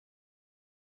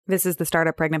This is the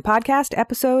Startup Pregnant Podcast,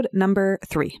 episode number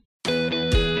 3.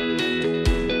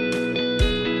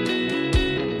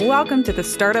 Welcome to the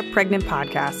Startup Pregnant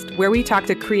Podcast, where we talk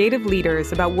to creative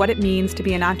leaders about what it means to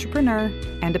be an entrepreneur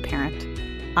and a parent.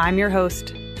 I'm your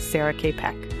host, Sarah K.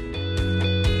 Peck.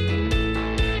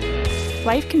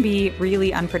 Life can be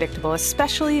really unpredictable,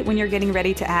 especially when you're getting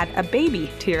ready to add a baby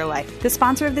to your life. The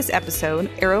sponsor of this episode,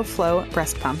 Aeroflow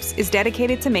Breast Pumps, is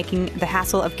dedicated to making the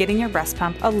hassle of getting your breast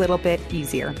pump a little bit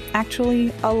easier.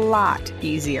 Actually, a lot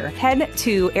easier. Head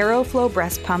to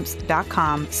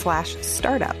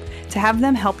aeroflowbreastpumps.com/startup to have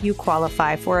them help you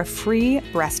qualify for a free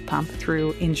breast pump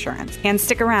through insurance. And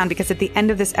stick around because at the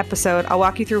end of this episode, I'll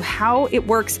walk you through how it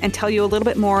works and tell you a little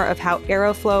bit more of how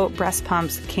Aeroflow breast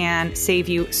pumps can save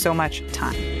you so much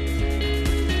time.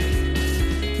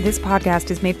 This podcast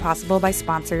is made possible by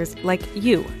sponsors like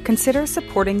you. Consider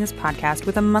supporting this podcast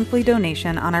with a monthly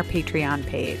donation on our Patreon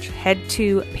page. Head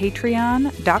to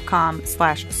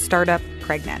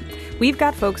patreon.com/startuppregnant. We've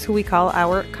got folks who we call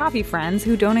our coffee friends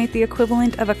who donate the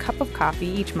equivalent of a cup of coffee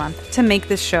each month to make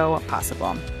this show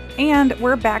possible. And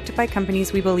we're backed by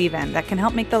companies we believe in that can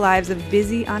help make the lives of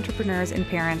busy entrepreneurs and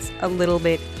parents a little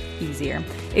bit easier.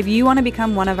 If you want to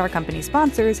become one of our company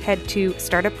sponsors, head to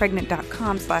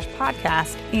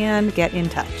startuppregnant.com/podcast and get in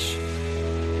touch.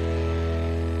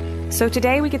 So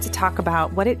today we get to talk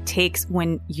about what it takes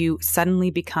when you suddenly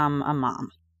become a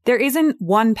mom. There isn't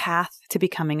one path to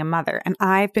becoming a mother, and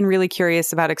I've been really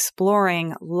curious about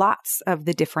exploring lots of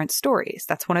the different stories.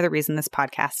 That's one of the reasons this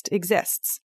podcast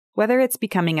exists. Whether it's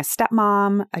becoming a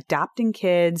stepmom, adopting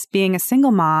kids, being a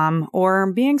single mom,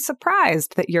 or being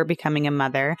surprised that you're becoming a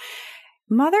mother,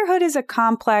 motherhood is a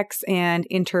complex and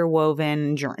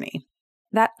interwoven journey.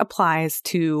 That applies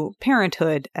to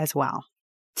parenthood as well.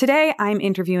 Today, I'm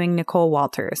interviewing Nicole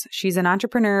Walters. She's an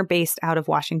entrepreneur based out of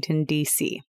Washington,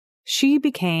 D.C. She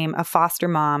became a foster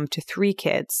mom to 3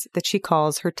 kids that she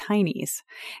calls her tinies,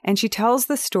 and she tells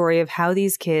the story of how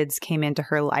these kids came into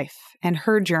her life and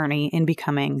her journey in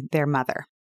becoming their mother.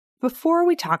 Before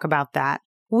we talk about that,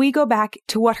 we go back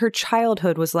to what her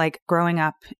childhood was like growing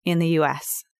up in the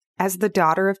U.S. as the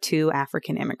daughter of 2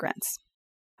 African immigrants.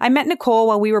 I met Nicole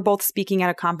while we were both speaking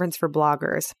at a conference for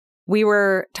bloggers. We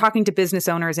were talking to business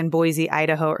owners in Boise,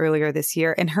 Idaho earlier this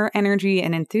year, and her energy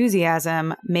and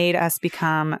enthusiasm made us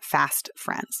become fast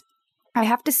friends. I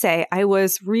have to say, I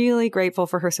was really grateful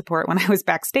for her support when I was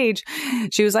backstage.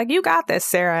 She was like, "You got this,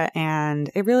 Sarah." And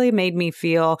it really made me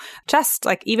feel just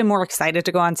like even more excited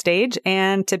to go on stage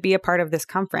and to be a part of this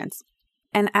conference.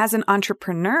 And as an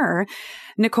entrepreneur,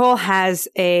 Nicole has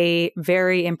a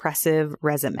very impressive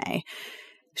resume.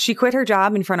 She quit her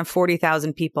job in front of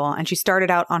 40,000 people, and she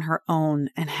started out on her own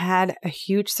and had a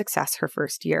huge success her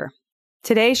first year.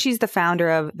 Today, she's the founder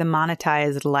of The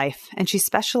Monetized Life, and she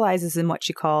specializes in what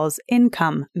she calls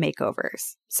income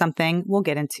makeovers, something we'll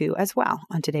get into as well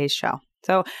on today's show.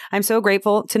 So I'm so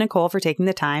grateful to Nicole for taking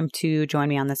the time to join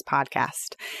me on this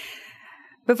podcast.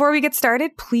 Before we get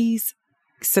started, please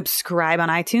subscribe on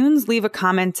iTunes, leave a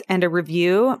comment and a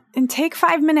review, and take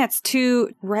 5 minutes to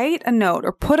write a note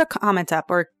or put a comment up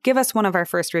or give us one of our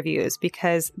first reviews,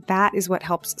 because that is what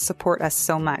helps support us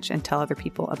so much and tell other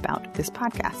people about this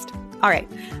podcast. All right,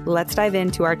 let's dive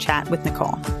into our chat with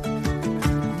Nicole.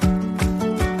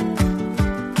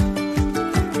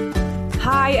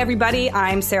 Hi, everybody.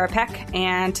 I'm Sarah Peck,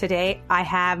 and today I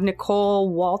have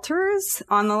Nicole Walters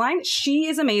on the line. She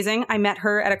is amazing. I met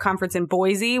her at a conference in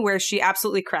Boise where she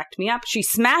absolutely cracked me up. She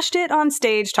smashed it on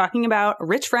stage talking about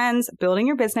rich friends, building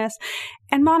your business,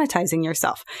 and monetizing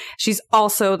yourself. She's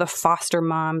also the foster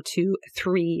mom to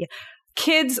 3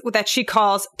 kids that she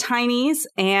calls tinies.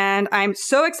 And I'm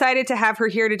so excited to have her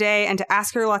here today and to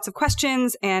ask her lots of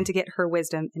questions and to get her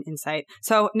wisdom and insight.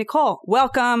 So Nicole,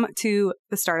 welcome to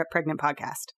the Startup Pregnant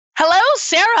Podcast. Hello,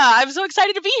 Sarah. I'm so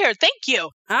excited to be here. Thank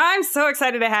you. I'm so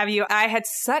excited to have you. I had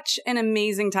such an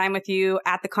amazing time with you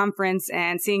at the conference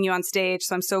and seeing you on stage.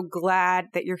 So I'm so glad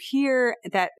that you're here,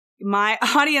 that my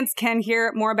audience can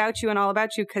hear more about you and all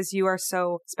about you because you are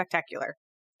so spectacular.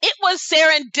 It was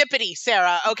serendipity,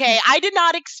 Sarah. Okay. I did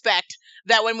not expect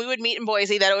that when we would meet in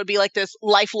Boise that it would be like this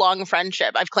lifelong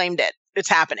friendship. I've claimed it. It's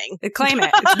happening. Claim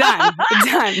it. It's done.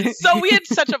 It's done. So we had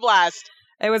such a blast.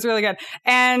 It was really good.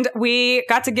 And we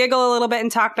got to giggle a little bit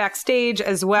and talk backstage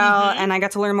as well. Mm-hmm. And I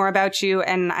got to learn more about you.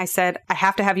 And I said, I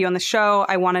have to have you on the show.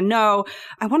 I want to know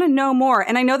more.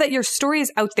 And I know that your story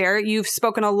is out there. You've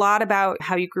spoken a lot about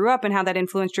how you grew up and how that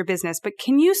influenced your business. But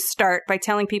can you start by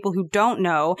telling people who don't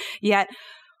know yet,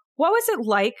 what was it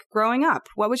like growing up?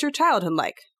 What was your childhood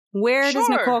like? Where does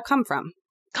Nicole come from?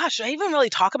 Gosh, do I even really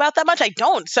talk about that much? I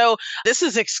don't. So this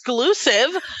is exclusive,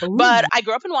 but Ooh. I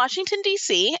grew up in Washington,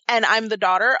 D.C., and I'm the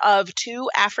daughter of two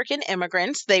African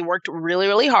immigrants. They worked really,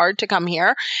 really hard to come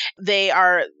here. They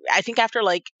are, I think after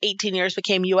like 18 years,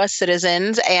 became U.S.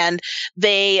 citizens, and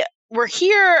they were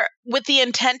here with the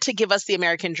intent to give us the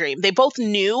American dream. They both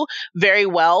knew very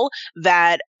well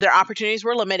that their opportunities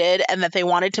were limited and that they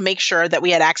wanted to make sure that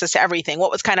we had access to everything.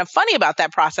 What was kind of funny about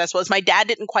that process was my dad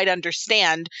didn't quite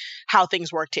understand how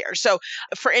things worked here. So,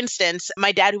 for instance,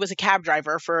 my dad, who was a cab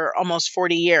driver for almost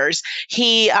 40 years,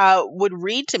 he would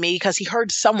read to me because he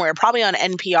heard somewhere, probably on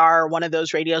NPR or one of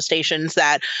those radio stations,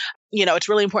 that it's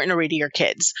really important to read to your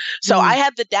kids. So I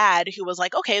had the dad who was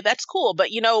like, okay, that's cool. But,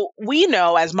 we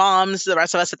know as moms, the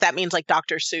rest of us, that means like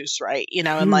Dr. Seuss, right?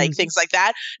 And like things like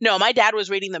that. No, my dad was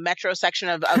reading the Metro section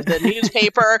of the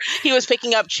newspaper. He was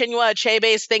picking up Chinua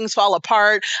Achebe's Things Fall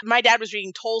Apart. My dad was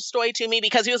reading Tolstoy to me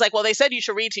because he was like, well, they said you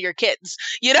should read to your kids,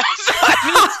 So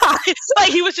I mean,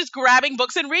 like he was just grabbing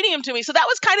books and reading them to me. So that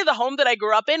was kind of the home that I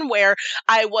grew up in, where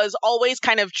I was always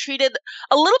kind of treated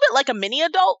a little bit like a mini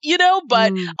adult,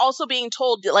 but also being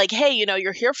told like, hey,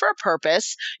 you're here for a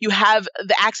purpose. You have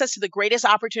the access to the greatest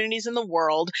opportunities in the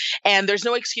world, and there's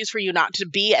no excuse for you not to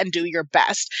be and do your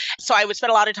best. So I would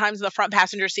spend a lot of times in the front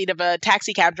passenger seat of a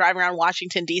taxi cab driving around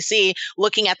Washington, D.C.,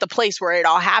 looking at the place where it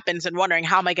all happens and wondering,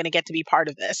 how am I going to get to be part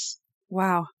of this?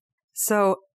 Wow.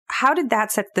 So how did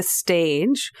that set the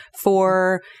stage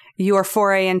for your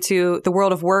foray into the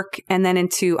world of work and then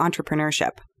into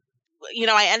entrepreneurship?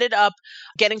 I ended up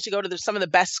getting to go to some of the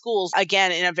best schools,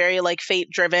 again, in a very like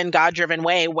fate-driven, God-driven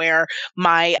way, where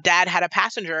my dad had a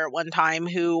passenger at one time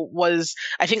who was,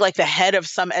 I think, like the head of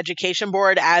some education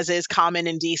board, as is common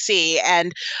in DC.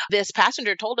 And this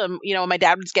passenger told him, my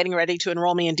dad was getting ready to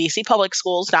enroll me in DC public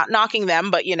schools, not knocking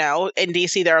them, but, in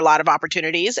DC, there are a lot of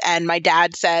opportunities. And my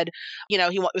dad said,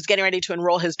 he was getting ready to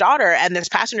enroll his daughter. And this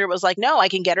passenger was like, no, I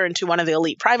can get her into one of the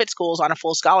elite private schools on a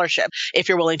full scholarship if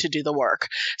you're willing to do the work.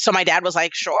 So my dad was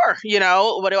like, sure,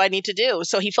 what do I need to do?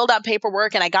 So he filled out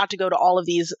paperwork, and I got to go to all of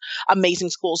these amazing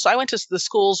schools. So I went to the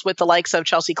schools with the likes of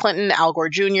Chelsea Clinton, Al Gore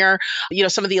Jr.,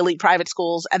 some of the elite private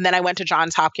schools. And then I went to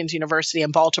Johns Hopkins University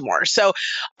in Baltimore. So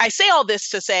I say all this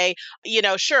to say,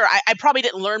 sure, I probably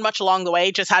didn't learn much along the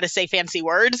way, just how to say fancy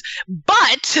words,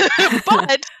 but,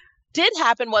 but did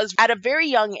happen was at a very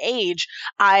young age,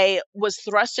 I was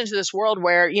thrust into this world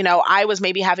where, I was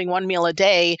maybe having one meal a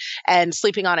day and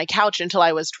sleeping on a couch until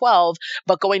I was 12,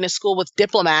 but going to school with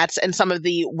diplomats and some of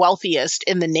the wealthiest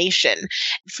in the nation.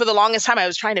 For the longest time, I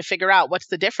was trying to figure out what's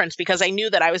the difference, because I knew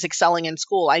that I was excelling in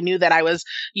school. I knew that I was,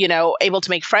 able to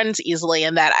make friends easily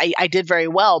and that I did very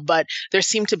well, but there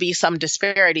seemed to be some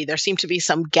disparity. There seemed to be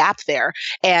some gap there.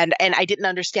 And I didn't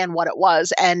understand what it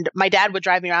was. And my dad would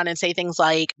drive me around and say things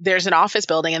like, there's an office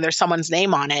building and there's someone's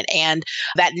name on it. And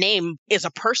that name is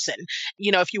a person.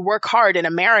 If you work hard in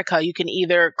America, you can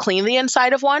either clean the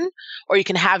inside of one or you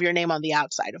can have your name on the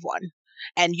outside of one.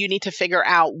 And you need to figure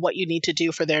out what you need to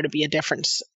do for there to be a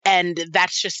difference. And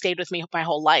that's just stayed with me my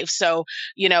whole life. So,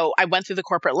 I went through the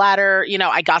corporate ladder,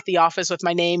 I got the office with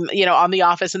my name, on the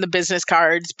office and the business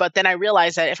cards. But then I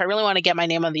realized that if I really want to get my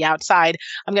name on the outside,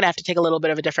 I'm going to have to take a little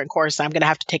bit of a different course. I'm going to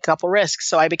have to take a couple risks.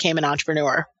 So I became an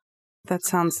entrepreneur. That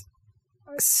sounds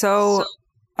so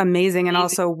amazing. And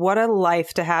also, what a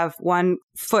life to have one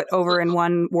foot over in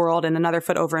one world and another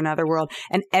foot over another world,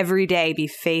 and every day be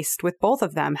faced with both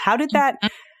of them. How did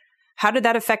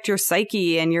that affect your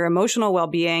psyche and your emotional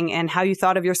well-being and how you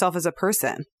thought of yourself as a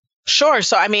person? Sure.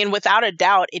 So, I mean, without a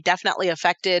doubt, it definitely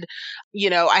affected,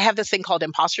 I have this thing called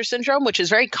imposter syndrome, which is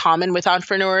very common with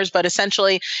entrepreneurs, but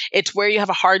essentially it's where you have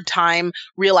a hard time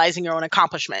realizing your own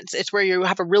accomplishments. It's where you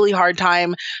have a really hard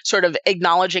time sort of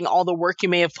acknowledging all the work you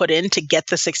may have put in to get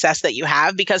the success that you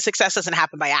have, because success doesn't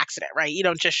happen by accident, right? You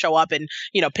don't just show up and,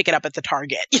 pick it up at the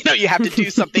Target. You have to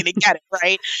do something to get it,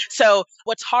 right? So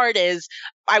what's hard is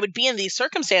I would be in these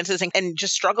circumstances and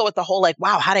just struggle with the whole like,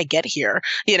 wow, how'd I get here?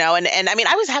 And I mean,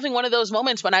 I was having one of those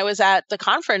moments when I was at the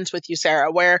conference with you,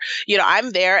 Sarah, where,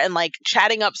 I'm there and like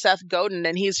chatting up Seth Godin,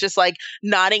 and he's just like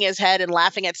nodding his head and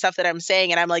laughing at stuff that I'm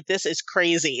saying. And I'm like, this is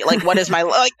crazy. Like, what is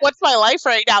what's my life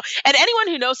right now? And anyone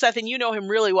who knows Seth, and you know him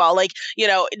really well, like,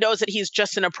 knows that he's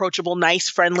just an approachable, nice,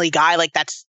 friendly guy. Like,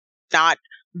 that's not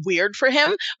weird for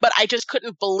him, but I just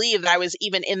couldn't believe that I was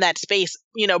even in that space,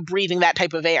 breathing that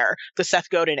type of air, the Seth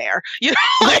Godin air,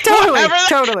 like totally. You know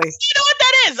what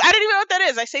that is? I don't even know what that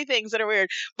is. I say things that are weird,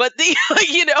 but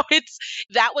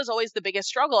that was always the biggest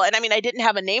struggle. And I mean, I didn't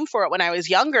have a name for it when I was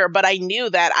younger, but I knew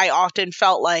that I often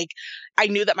felt like, I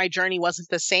knew that my journey wasn't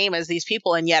the same as these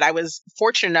people. And yet I was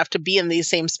fortunate enough to be in these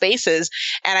same spaces.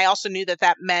 And I also knew that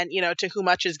that meant, to whom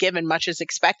much is given, much is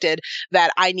expected,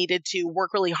 that I needed to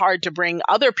work really hard to bring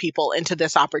other people into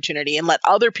this opportunity and let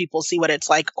other people see what it's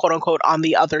like, quote unquote, on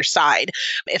the other side.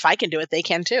 If I can do it, they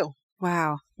can too.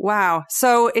 Wow. Wow.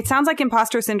 So it sounds like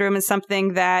imposter syndrome is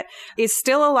something that is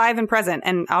still alive and present.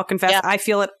 And I'll confess, I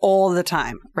feel it all the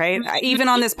time, right? Even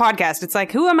on this podcast, it's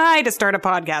like, who am I to start a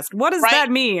podcast? What does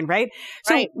that mean, right?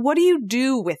 So what do you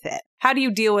do with it? How do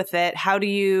you deal with it? How do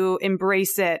you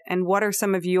embrace it? And what are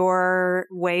some of your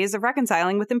ways of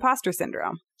reconciling with imposter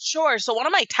syndrome? Sure. So one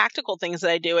of my tactical things that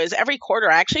I do is every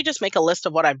quarter, I actually just make a list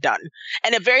of what I've done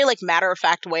in a very matter of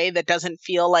fact way that doesn't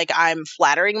feel like I'm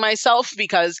flattering myself,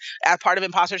 because part of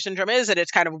imposter syndrome is that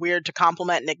it's kind of weird to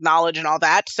compliment and acknowledge and all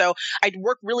that. So I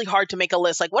work really hard to make a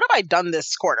list. What have I done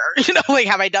this quarter?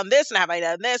 Have I done this and have I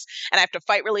done this? And I have to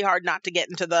fight really hard not to get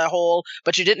into the whole,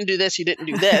 but you didn't do this, you didn't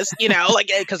do this,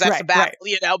 because that's the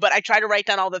battle, but I try to write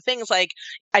down all the things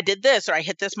I did this, or I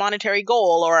hit this monetary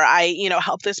goal, or I,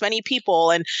 helped this many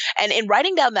people. And in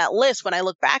writing down that list, when I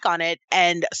look back on it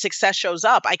and success shows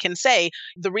up, I can say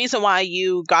the reason why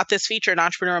you got this feature in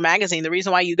Entrepreneur Magazine, the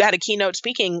reason why you got a keynote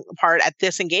speaking part at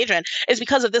this engagement is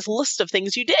because of this list of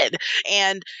things you did.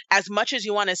 And as much as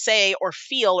you want to say or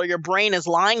feel, or your brain is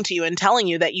lying to you and telling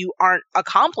you that you aren't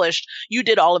accomplished, you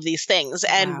did all of these things.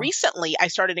 And recently I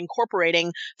started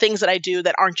incorporating things that I do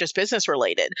that aren't just business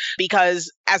related,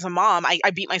 because as a mom, I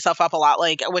beat myself up a lot,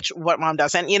 what mom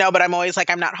doesn't, but I'm always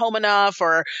I'm not home enough,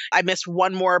 or I missed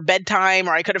one more bedtime,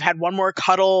 or I could have had one more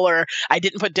cuddle, or I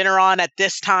didn't put dinner on at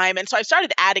this time. And so I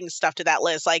started adding stuff to that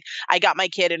list. I got my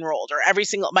kid enrolled, or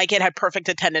my kid had perfect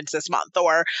attendance this month,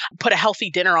 or put a healthy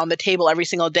dinner on the table every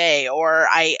single day, or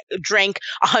I drank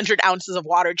 100 ounces of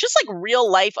water, just real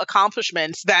life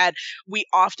accomplishments that we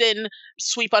often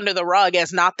sweep under the rug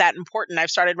as not that important.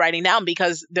 I've started writing down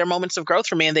because they're moments of growth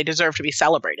for me and they deserve to be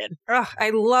celebrated. Oh,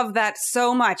 I love that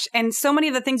so much. And so many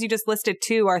of the things you just listed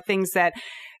too are things that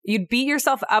you'd beat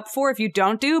yourself up for if you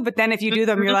don't do, but then if you do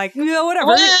them, you're like, whatever.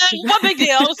 Well, what big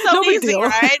deal? So no easy, big deal.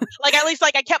 Right? At least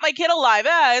I kept my kid alive.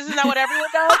 Isn't that what everyone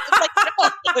does?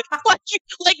 It's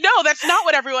no, that's not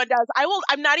what everyone does.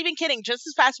 I'm not even kidding. Just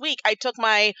this past week, I took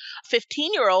my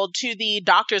 15-year-old to the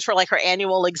doctors for her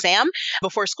annual exam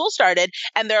before school started.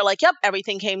 And they're like, yep,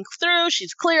 everything came through.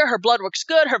 She's clear. Her blood works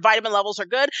good. Her vitamin levels are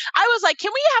good. I was like,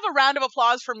 can we have a round of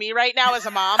applause for me right now as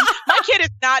a mom? My kid is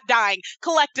not dying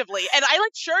collectively. And I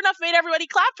sure enough made everybody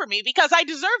clap for me because I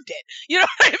deserved it. You know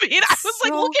what I mean? I was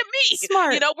like, look at me.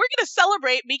 Smart. We're going to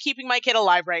celebrate me keeping my kid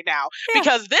alive right now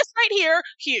because this right here,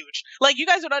 huge. You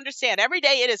guys would understand. Every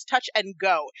day it is touch and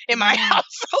go in my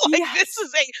house. This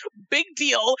is a big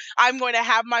deal. I'm going to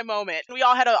have my moment. We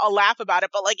all had a laugh about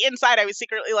it, but inside I was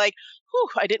secretly whew,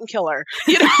 I didn't kill her.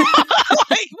 Woo,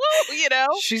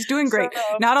 She's doing great. So,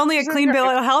 not only a clean bill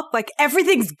of health,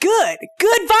 everything's good.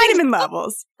 Good vitamin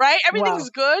levels. Right? Everything's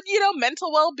good. Mental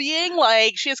well-being.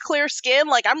 She has clear skin.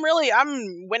 I'm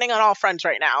winning on all fronts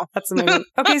right now. That's amazing.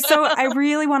 Okay, so I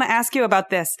really want to ask you about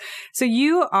this. So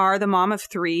you are the mom of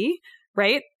 3,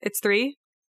 right? It's 3?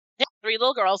 Yeah, 3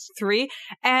 little girls. 3.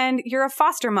 And you're a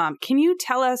foster mom. Can you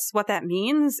tell us what that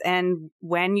means and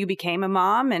when you became a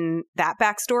mom and that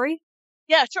backstory?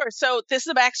 Yeah, sure. So this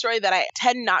is a backstory that I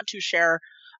tend not to share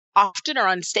often or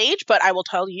on stage, but I will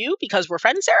tell you because we're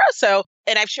friends, Sarah.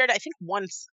 And I've shared, I think,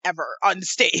 once ever on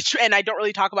stage, and I don't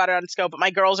really talk about it on scope, but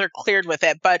my girls are cleared with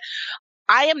it. But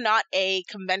I am not a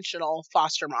conventional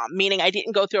foster mom, meaning I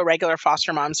didn't go through a regular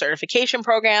foster mom certification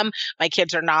program. My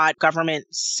kids are not government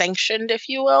sanctioned, if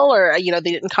you will, or, they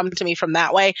didn't come to me from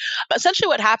that way. But essentially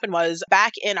what happened was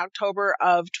back in October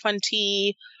of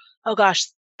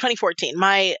 2014,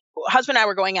 my husband and I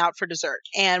were going out for dessert.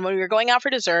 And when we were going out for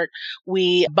dessert,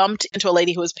 we bumped into a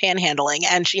lady who was panhandling.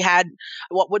 And she had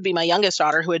what would be my youngest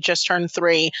daughter, who had just turned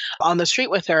 3, on the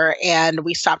street with her. And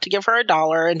we stopped to give her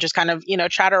 $1 and just kind of,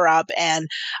 chat her up. And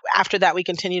after that, we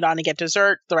continued on to get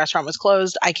dessert. The restaurant was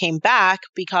closed. I came back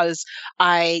because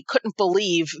I couldn't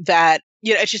believe that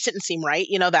it just didn't seem right.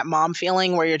 That mom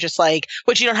feeling where you're just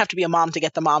but you don't have to be a mom to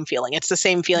get the mom feeling. It's the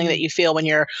same feeling that you feel when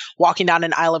you're walking down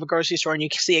an aisle of a grocery store and you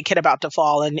see a kid about to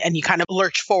fall and you kind of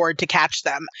lurch forward to catch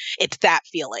them. It's that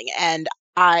feeling. And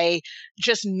I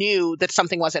just knew that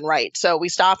something wasn't right. So we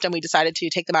stopped and we decided to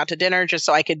take them out to dinner just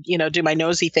so I could, do my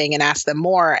nosy thing and ask them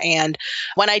more. And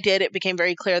when I did, it became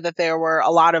very clear that there were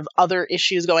a lot of other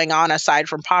issues going on aside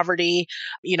from poverty,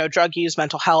 drug use,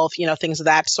 mental health, things of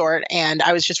that sort. And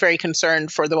I was just very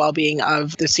concerned for the well-being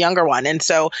of this younger one. And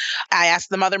so I asked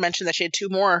the mother, mentioned that she had 2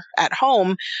 more at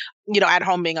home. at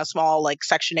home being a small like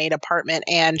Section 8 apartment.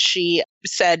 And she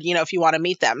said, if you want to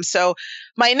meet them. So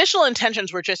my initial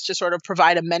intentions were just to sort of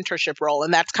provide a mentorship role.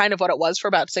 And that's kind of what it was for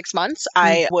about 6 months.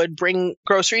 I would bring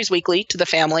groceries weekly to the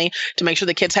family to make sure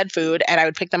the kids had food. And I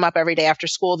would pick them up every day after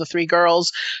school, the 3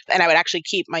 girls. And I would actually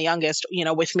keep my youngest,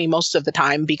 with me most of the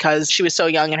time because she was so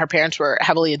young and her parents were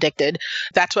heavily addicted.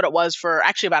 That's what it was for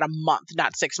actually about a month,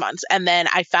 not 6 months. And then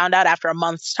I found out after a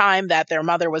month's time that their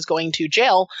mother was going to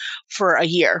jail for a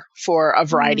year for a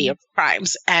variety of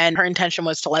crimes. And her intention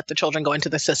was to let the children go into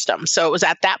the system. So it was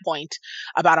at that point,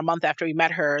 about a month after we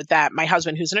met her, that my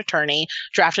husband, who's an attorney,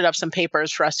 drafted up some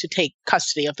papers for us to take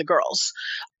custody of the girls.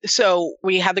 So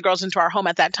we had the girls into our home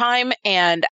at that time.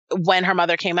 And when her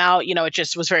mother came out, it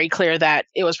just was very clear that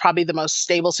it was probably the most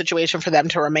stable situation for them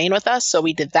to remain with us. So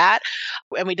we did that.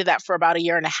 And we did that for about a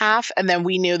year and a half. And then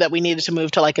we knew that we needed to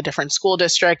move to like a different school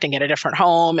district and get a different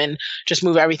home and just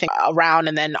move everything around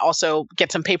and then also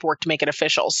get some paperwork to make it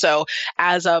official. So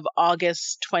as of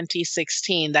August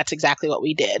 2016, that's exactly what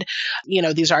we did.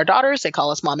 These are our daughters. They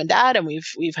call us mom and dad, and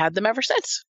we've had them ever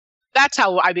since. That's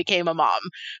how I became a mom.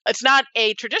 It's not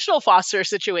a traditional foster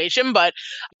situation, but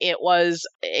it was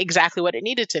exactly what it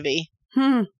needed to be.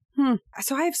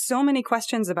 So I have so many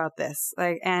questions about this,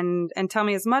 and tell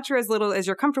me as much or as little as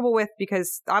you're comfortable with,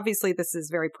 because obviously this is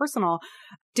very personal.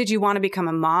 Did you want to become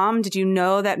a mom? Did you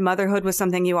know that motherhood was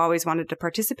something you always wanted to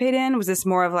participate in? Was this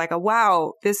more of like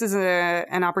wow, this is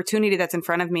an opportunity that's in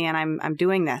front of me and I'm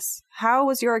doing this? How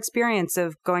was your experience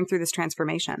of going through this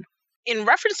transformation? In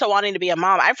reference to wanting to be a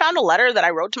mom, I found a letter that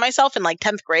I wrote to myself in like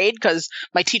 10th grade because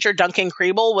my teacher, Duncan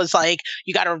Kriebel, was like,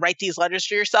 you got to write these letters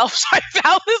to yourself. So I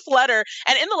found this letter.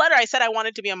 And in the letter, I said I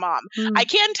wanted to be a mom. I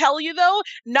can tell you, though,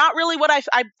 not really what I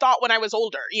thought when I was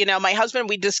older. My husband,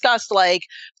 we discussed like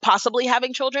possibly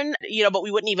having children, but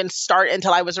we wouldn't even start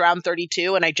until I was around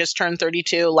 32. And I just turned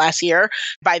 32 last year.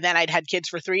 By then, I'd had kids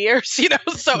for 3 years,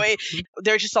 So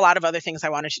there's just a lot of other things I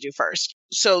wanted to do first.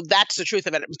 So that's the truth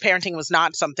of it. Parenting was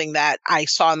not something that I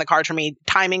saw in the cards for me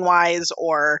timing wise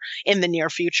or in the near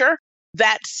future.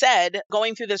 That said,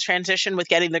 going through this transition with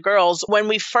getting the girls, when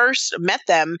we first met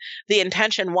them, the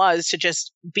intention was to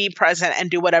just be present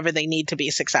and do whatever they need to be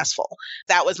successful.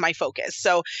 That was my focus.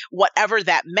 So whatever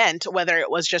that meant, whether it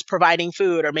was just providing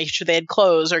food or making sure they had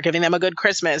clothes or giving them a good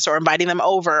Christmas or inviting them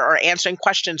over or answering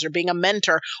questions or being a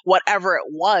mentor, whatever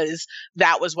it was,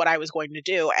 that was what I was going to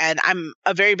do. And I'm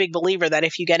a very big believer that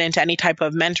if you get into any type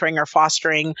of mentoring or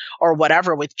fostering or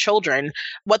whatever with children,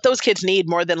 what those kids need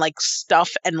more than like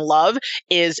stuff and love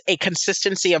is a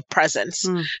consistency of presence.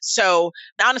 So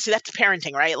honestly, that's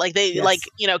parenting, right? Like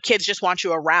kids just want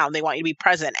you around. They want you to be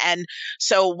present. And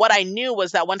so what I knew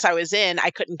was that once I was in,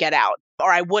 I couldn't get out.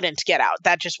 Or I wouldn't get out.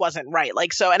 That just wasn't right.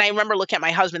 And I remember looking at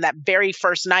my husband that very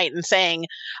first night and saying,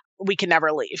 we can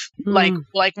never leave. Like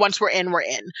once we're in, we're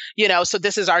in, so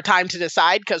this is our time to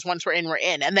decide because once we're in, we're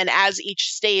in. And then as each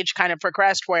stage kind of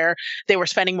progressed where they were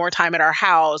spending more time at our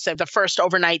house and the first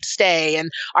overnight stay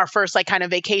and our first like kind of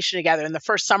vacation together and the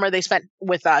first summer they spent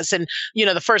with us. And,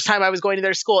 the first time I was going to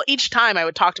their school, each time I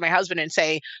would talk to my husband and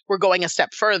say, we're going a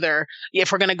step further.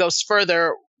 If we're going to go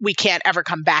further, we can't ever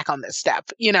come back on this step,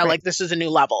 right. Like this is a new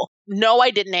level. No, I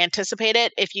didn't anticipate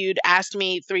it. If you'd asked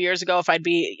me 3 years ago if I'd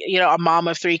be, a mom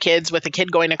of 3 kids with a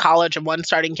kid going to college and one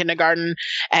starting kindergarten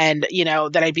and,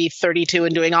 that I'd be 32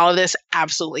 and doing all of this,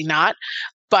 absolutely not.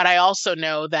 But I also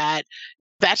know that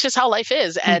that's just how life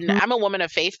is. And I'm a woman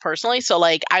of faith personally. So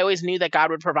like, I always knew that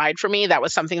God would provide for me. That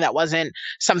was something that wasn't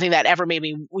something that ever made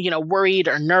me, worried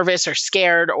or nervous or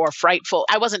scared or frightful.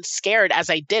 I wasn't scared as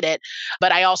I did it,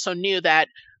 but I also knew that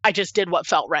I just did what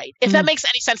felt right. If that makes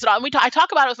any sense at all. And I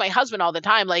talk about it with my husband all the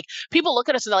time. Like people look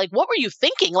at us and they're like, what were you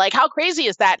thinking? Like, how crazy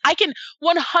is that? I can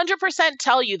 100%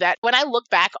 tell you that when I look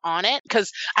back on it,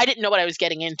 because I didn't know what I was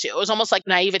getting into. It was almost like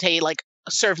naivete, like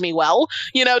served me well,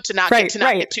 to not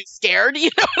get too scared,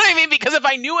 you know what I mean? Because if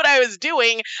I knew what I was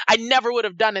doing, I never would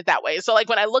have done it that way. So like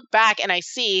when I look back and I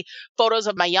see photos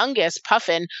of my youngest,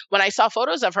 Puffin, when I saw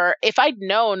photos of her, if I'd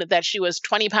known that she was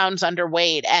 20 pounds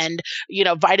underweight and,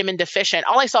 vitamin deficient,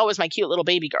 all I saw was my cute little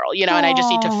baby girl, and I just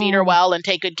need to feed her well and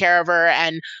take good care of her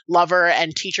and love her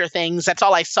and teach her things. That's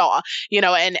all I saw,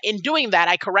 and in doing that,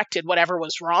 I corrected whatever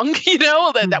was wrong,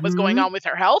 that was going on with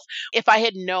her health. If I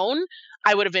had known,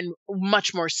 I would have been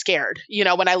much more scared,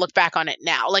 when I look back on it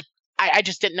now. Like, I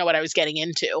just didn't know what I was getting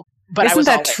into. But Isn't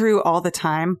that true all the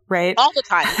time, right? All the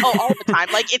time. Oh, all the time.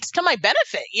 Like, it's to my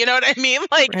benefit. You know what I mean?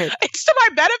 Like, It's to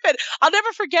my benefit. I'll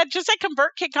never forget, just at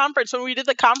ConvertKit conference, when we did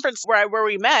the conference where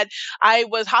we met, I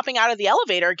was hopping out of the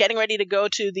elevator, getting ready to go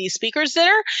to the speakers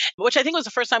dinner, which I think was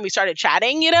the first time we started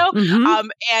chatting, and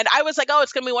I was like, oh,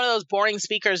 it's going to be one of those boring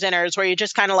speakers dinners where you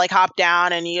just kind of like hop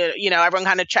down and everyone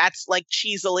kind of chats like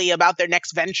cheesily about their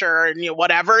next venture and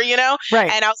whatever,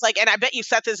 Right. And I was like, and I bet you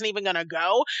Seth isn't even going to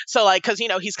go. So like, cause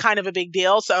he's kind of a big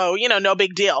deal. So, no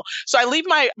big deal. So I leave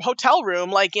my hotel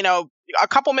room, like, a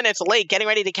couple minutes late, getting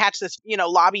ready to catch this,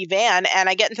 lobby van. And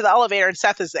I get into the elevator and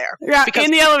Seth is there. Yeah,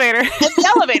 in the elevator. In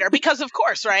the elevator, because of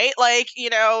course, right? Like,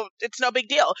 it's no big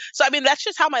deal. So, I mean, that's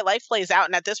just how my life plays out.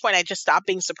 And at this point, I just stopped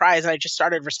being surprised and I just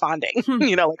started responding,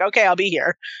 like, okay, I'll be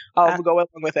here. I'll go along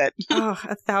with it.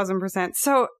 1,000%.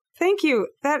 So thank you.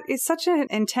 That is such an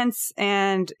intense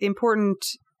and important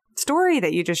story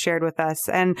that you just shared with us.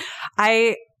 And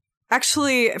I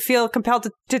actually feel compelled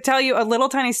to tell you a little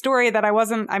tiny story that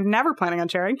I'm never planning on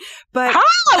sharing. But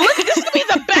look, this is going to be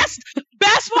the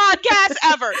best podcast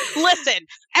ever. Listen,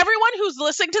 everyone who's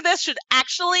listening to this should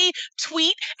actually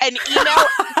tweet and email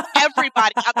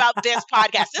everybody about this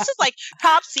podcast. This is like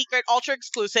top secret, ultra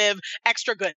exclusive,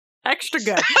 extra good. Extra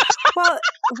good. Well,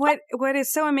 what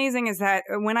is so amazing is that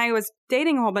when I was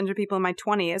dating a whole bunch of people in my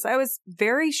 20s, I was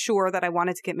very sure that I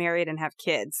wanted to get married and have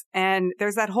kids. And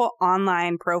there's that whole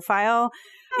online profile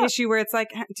issue where it's like,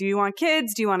 do you want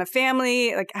kids? Do you want a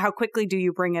family? Like, how quickly do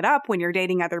you bring it up when you're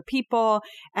dating other people?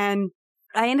 And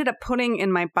I ended up putting in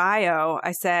my bio,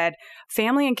 I said,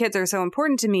 family and kids are so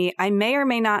important to me. I may or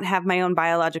may not have my own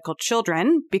biological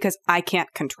children because I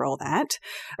can't control that.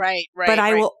 Right. But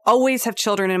I will always have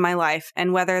children in my life.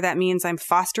 And whether that means I'm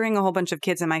fostering a whole bunch of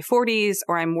kids in my 40s,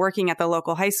 or I'm working at the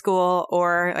local high school,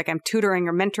 or like I'm tutoring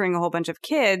or mentoring a whole bunch of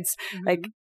kids, like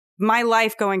my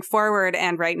life going forward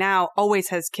and right now always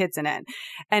has kids in it.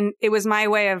 And it was my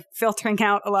way of filtering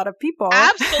out a lot of people.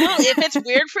 Absolutely. If it's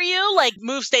weird for you, like,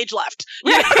 move stage left.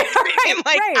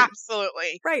 Right.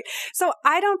 Absolutely. Right. So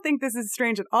I don't think this is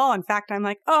strange at all. In fact, I'm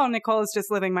like, oh, Nicole is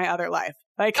just living my other life.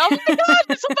 Like, oh my God,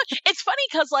 it's so fun. It's funny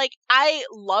because like I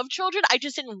love children. I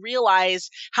just didn't realize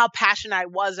how passionate I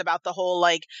was about the whole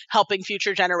like helping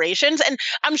future generations. And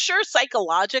I'm sure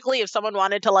psychologically, if someone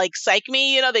wanted to like psych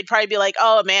me, they'd probably be like,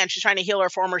 oh man, she's trying to heal her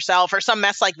former self or some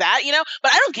mess like that,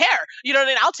 but I don't care. You know what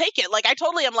I mean? I'll take it. Like I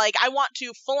totally am like, I want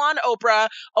to full on Oprah,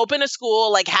 open a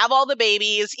school, like have all the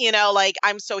babies, like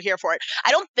I'm so here for it.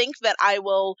 I don't think that I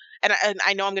will, and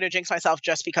I know I'm going to jinx myself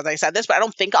just because I said this, but I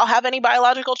don't think I'll have any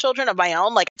biological children of my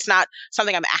own. Like it's not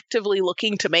something I'm actively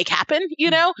looking to make happen,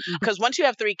 because once you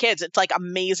have 3 kids, it's like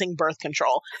amazing birth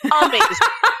control. Amazing.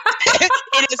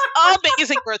 It is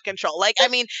amazing birth control. Like, I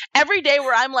mean, every day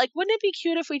where I'm like, wouldn't it be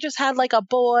cute if we just had like a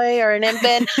boy or an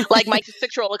infant? Like my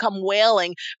 6-year-old will come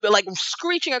wailing, but like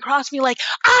screeching across me like,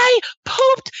 I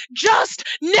pooped just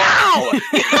now.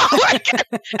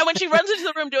 And when she runs into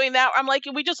the room doing that, I'm like,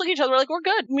 we just look at each other, we're like, we're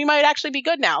good. We might actually be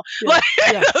good now.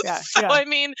 I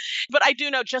mean, but I do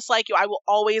know, just like you, I will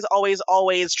always, always,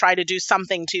 always try to do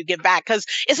something to give back. Because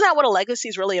isn't that what a legacy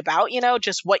is really about?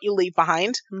 Just what you leave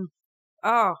behind?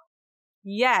 Oh,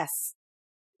 yes.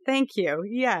 Thank you.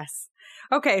 Yes.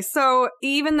 Okay. So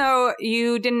even though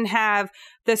you didn't have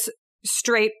this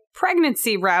straight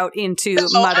pregnancy route into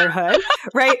motherhood,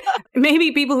 right?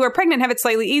 Maybe people who are pregnant have it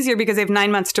slightly easier because they have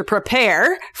 9 months to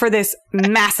prepare for this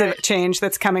massive change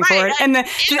that's coming forward. And I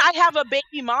have a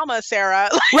baby mama, Sarah.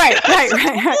 Right.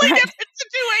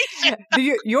 Situation.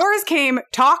 Yours came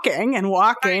talking and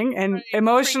walking and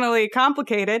emotionally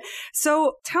complicated.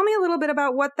 So tell me a little bit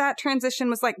about what that transition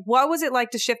was like. What was it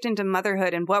like to shift into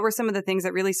motherhood, and what were some of the things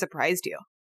that really surprised you?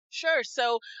 Sure.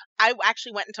 So I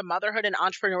actually went into motherhood and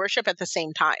entrepreneurship at the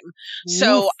same time.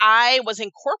 So I was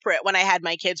in corporate when I had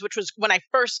my kids, which was when I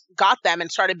first got them and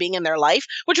started being in their life,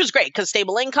 which was great because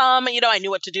stable income, I knew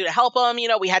what to do to help them.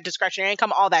 We had discretionary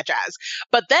income, all that jazz.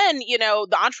 But then,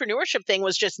 the entrepreneurship thing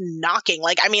was just knocking.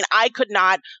 Like, I mean, I could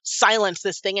not silence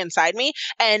this thing inside me.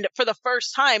 And for the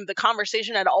first time, the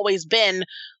conversation had always been,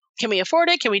 can we afford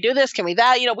it? Can we do this? Can we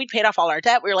that? We'd paid off all our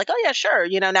debt. We were like, oh yeah, sure.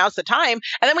 Now's the time.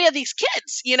 And then we had these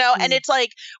kids, and it's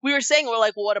like, we're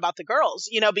like, well, what about the girls?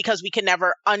 Because we can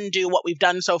never undo what we've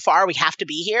done so far. We have to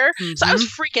be here. So I was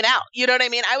freaking out. You know what I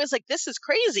mean? I was like, this is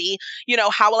crazy.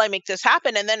 How will I make this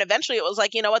happen? And then eventually it was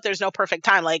like, you know what? There's no perfect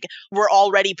time. Like, we're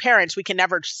already parents. We can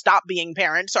never stop being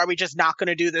parents. So are we just not going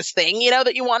to do this thing,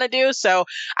 that you want to do? So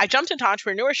I jumped into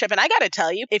entrepreneurship, and I got to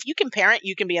tell you, if you can parent,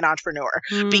 you can be an entrepreneur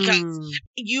because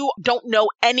you don't know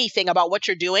anything about what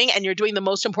you're doing, and you're doing the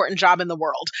most important job in the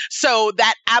world. So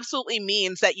that absolutely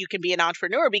means that you can be an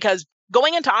entrepreneur, because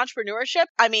going into entrepreneurship,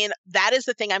 I mean, that is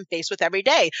the thing I'm faced with every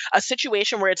day. A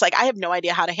situation where it's like, I have no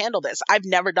idea how to handle this. I've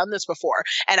never done this before.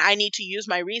 And I need to use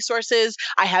my resources.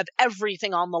 I have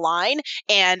everything on the line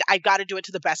and I've got to do it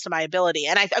to the best of my ability.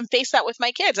 And I'm faced that with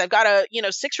my kids. I've got a,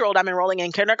 6-year-old I'm enrolling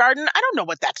in kindergarten. I don't know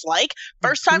what that's like.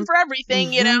 First time for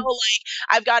everything, like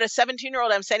I've got a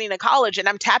 17-year-old I'm sending to college and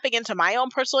I'm tapping into my own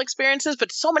personal experiences,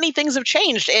 but so many things have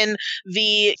changed in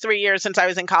the 3 years since I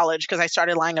was in college because I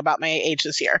started lying about my age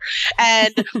this year.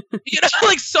 And,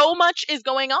 like so much is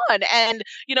going on and,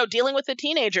 dealing with a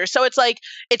teenager. So it's like,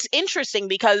 it's interesting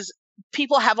because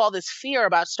people have all this fear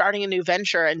about starting a new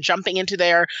venture and jumping into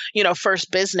their,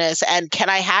 first business. And can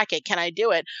I hack it? Can I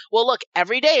do it? Well, look,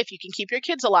 every day, if you can keep your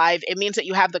kids alive, it means that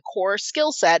you have the core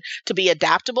skill set to be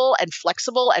adaptable and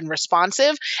flexible and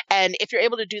responsive. And if you're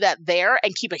able to do that there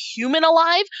and keep a human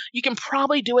alive, you can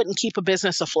probably do it and keep a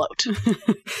business afloat.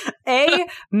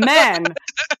 Amen.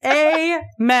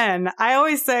 Amen. I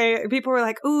always say, people were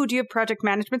like, ooh, do you have project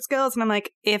management skills? And I'm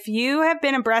like, if you have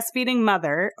been a breastfeeding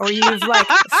mother or you've like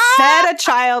fed a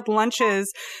child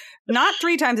lunches, not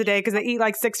 3 times a day because they eat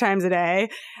like 6 times a day.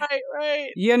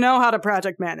 Right. You know how to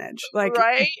project manage. Like,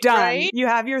 done. Right. You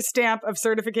have your stamp of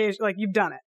certification. Like, you've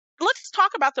done it. Let's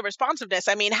talk about the responsiveness.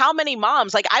 I mean, how many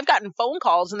moms, like I've gotten phone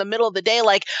calls in the middle of the day,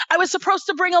 like I was supposed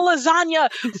to bring a lasagna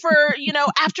for,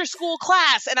 after school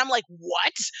class. And I'm like,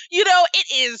 what? It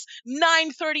is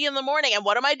 9:30 in the morning. And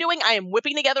what am I doing? I am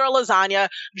whipping together a lasagna,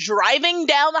 driving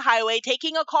down the highway,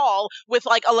 taking a call with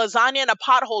like a lasagna and a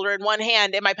pot holder in one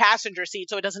hand in my passenger seat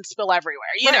so it doesn't spill everywhere.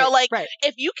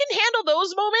 If you can handle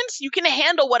those moments, you can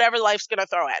handle whatever life's going to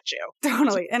throw at you.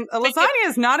 Totally. And a lasagna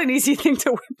is not an easy thing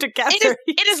to whip together.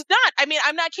 It is not. I mean,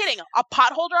 I'm not kidding. A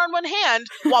pot holder on one hand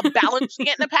while balancing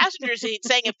it in the passenger seat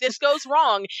saying, if this goes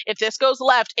wrong, if this goes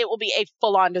left, it will be a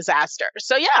full-on disaster.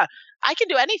 So yeah, I can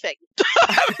do anything.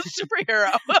 I'm a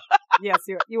superhero. Yes,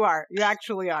 you are. You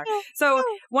actually are. So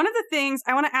one of the things,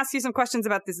 I want to ask you some questions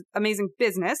about this amazing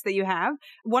business that you have.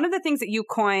 One of the things that you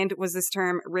coined was this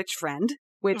term rich friend,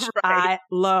 which I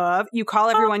love. You call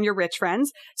everyone your rich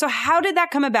friends. So how did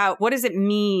that come about? What does it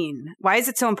mean? Why is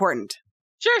it so important?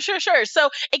 Sure. So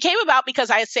it came about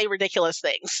because I say ridiculous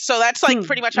things. So that's like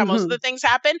pretty much how most of the things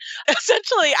happen.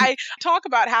 Essentially, I talk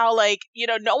about how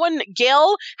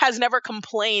Gail has never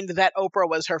complained that Oprah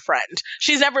was her friend.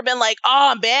 She's never been like,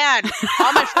 oh man,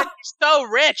 all my friends are so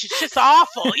rich. It's just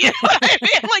awful. You know what I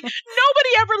mean? Like nobody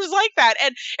ever was like that.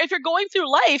 And if you're going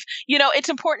through life, it's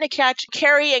important to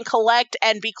carry and collect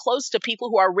and be close to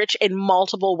people who are rich in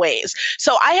multiple ways.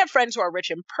 So I have friends who are rich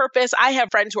in purpose. I have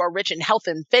friends who are rich in health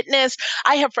and fitness.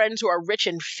 I have friends who are rich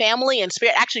in family and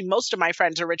spirit. Actually, most of my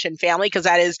friends are rich in family because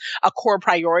that is a core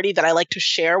priority that I like to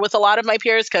share with a lot of my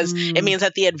peers because it means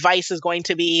that the advice is going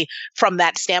to be from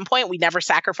that standpoint. We never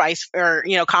sacrifice or,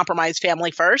 compromise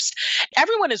family first.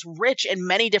 Everyone is rich in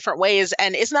many different ways.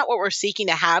 And isn't that what we're seeking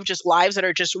to have? Just lives that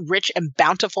are just rich and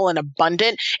bountiful and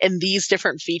abundant in these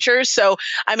different features. So,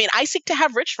 I mean, I seek to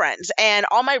have rich friends and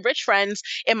all my rich friends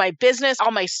in my business,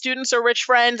 all my students are rich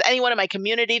friends. Anyone in my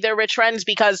community, they're rich friends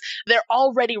because they're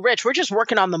already rich. We're just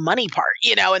working on the money part,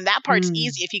 and that part's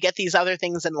easy if you get these other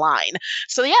things in line.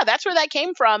 So yeah, that's where that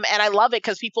came from. And I love it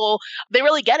because people, they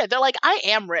really get it. They're like, I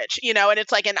am rich, and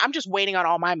it's like, and I'm just waiting on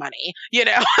all my money,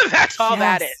 that's all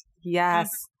that is. Yes.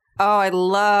 Oh, I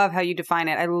love how you define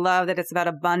it. I love that it's about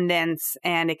abundance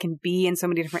and it can be in so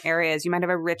many different areas. You might have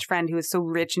a rich friend who is so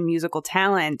rich in musical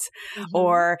talent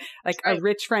or like a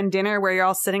rich friend dinner where you're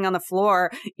all sitting on the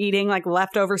floor eating like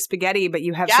leftover spaghetti, but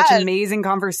you have such amazing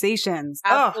conversations.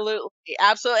 Absolutely.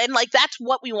 Absolutely. And like, that's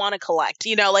what we want to collect,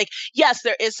 yes,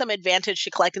 there is some advantage to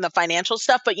collecting the financial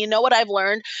stuff, but you know what I've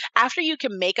learned? After you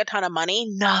can make a ton of money,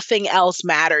 nothing else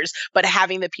matters but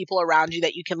having the people around you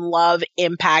that you can love,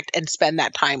 impact, and spend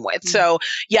that time with. So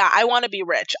yeah, I want to be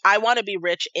rich. I want to be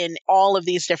rich in all of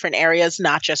these different areas,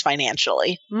 not just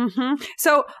financially.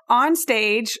 So on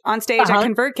stage at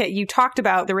ConvertKit, you talked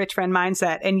about the rich friend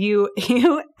mindset and you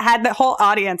had the whole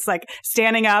audience like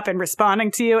standing up and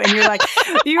responding to you. And you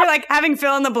were like having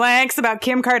fill in the blanks about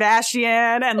Kim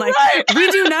Kardashian and like,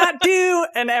 we do not do,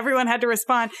 and everyone had to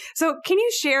respond. So can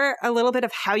you share a little bit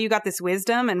of how you got this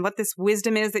wisdom and what this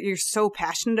wisdom is that you're so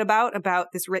passionate about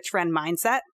this rich friend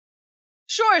mindset?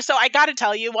 Sure. So I got to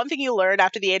tell you, one thing you learn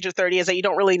after the age of 30 is that you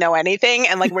don't really know anything.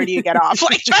 And like, where do you get off?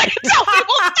 Like trying to tell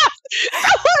people stuff.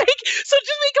 So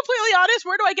just being completely honest,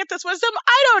 where do I get this wisdom?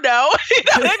 I don't know.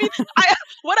 What I mean?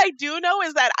 What I do know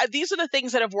is that these are the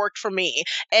things that have worked for me.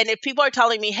 And if people are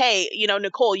telling me, hey,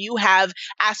 Nicole, you have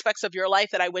aspects of your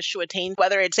life that I wish to attain,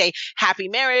 whether it's a happy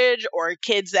marriage or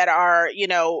kids that are,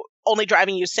 only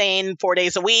driving you sane 4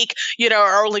 days a week,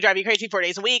 or only driving you crazy 4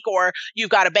 days a week, or you've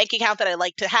got a bank account that I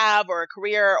like to have, or a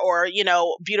career, or,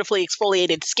 beautifully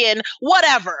exfoliated skin,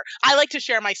 whatever. I like to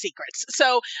share my secrets.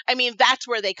 So, that's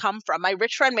where they come from. My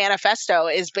Rich Friend Manifesto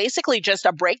is basically just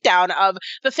a breakdown of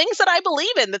the things that I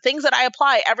believe in, the things that I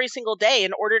apply every single day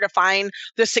in order to find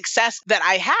the success that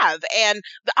I have. And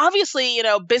obviously,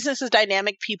 business is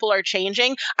dynamic. People are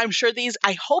changing. I'm sure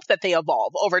I hope that they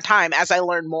evolve over time as I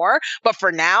learn more. But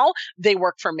for now, they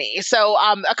work for me. So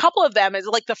a couple of them is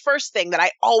like the first thing that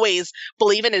I always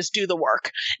believe in is do the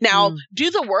work. Now,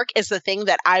 do the work is the thing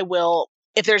that I will,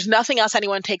 if there's nothing else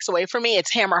anyone takes away from me,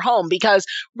 it's hammer home. Because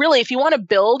really, if you want to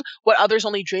build what others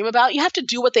only dream about, you have to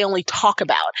do what they only talk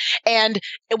about. And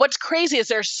what's crazy is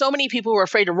there's so many people who are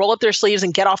afraid to roll up their sleeves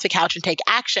and get off the couch and take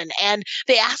action. And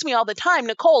they ask me all the time,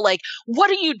 Nicole, like, what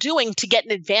are you doing to get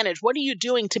an advantage? What are you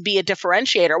doing to be a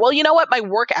differentiator? Well, you know what? My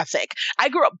work ethic. I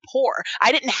grew up poor.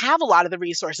 I didn't have a lot of the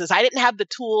resources. I didn't have the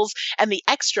tools and the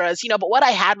extras, but what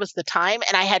I had was the time,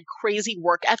 and I had crazy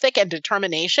work ethic and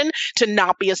determination to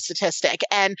not be a statistic.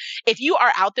 And if you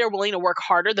are out there willing to work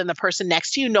harder than the person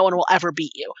next to you, no one will ever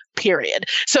beat you, period.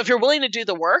 So if you're willing to do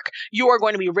the work, you are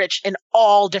going to be rich in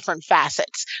all different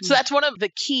facets. So that's one of the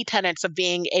key tenets of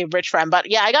being a rich friend. But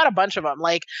yeah, I got a bunch of them.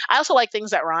 Like, I also like things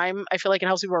that rhyme. I feel like it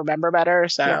helps people remember better.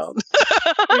 So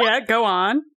yeah, go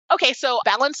on. Okay, so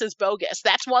balance is bogus.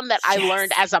 That's one that I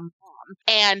learned as a mom.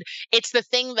 And it's the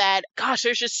thing that, gosh,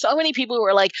 there's just so many people who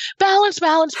are like, balance,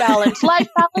 balance, balance, life,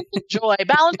 balance, and joy,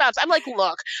 balance, balance. I'm like,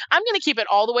 look, I'm going to keep it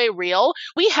all the way real.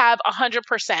 We have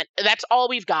 100%. That's all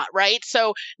we've got, right?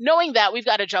 So knowing that we've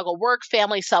got to juggle work,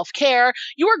 family, self-care,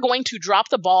 you are going to drop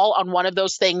the ball on one of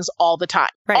those things all the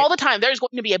time. Right. All the time. There's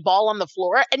going to be a ball on the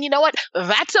floor. And you know what?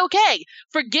 That's okay.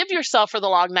 Forgive yourself for the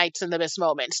long nights and the missed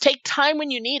moments. Take time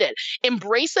when you need it.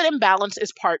 Embrace that imbalance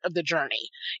is part of the journey,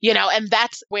 and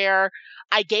that's where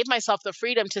I gave myself the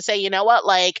freedom to say, you know what,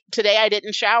 like today I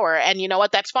didn't shower, and you know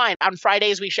what, that's fine. On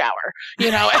Fridays we shower,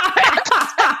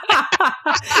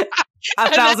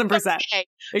 1,000%. Okay.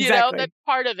 Exactly. That's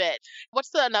part of it.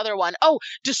 What's another one? Oh,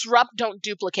 disrupt, don't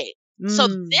duplicate. So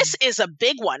this is a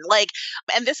big one.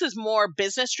 And this is more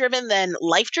business driven than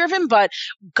life driven, but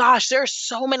gosh, there are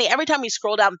so many. Every time we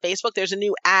scroll down Facebook, there's a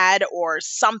new ad or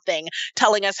something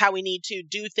telling us how we need to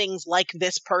do things like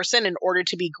this person in order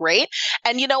to be great.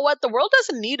 And you know what? The world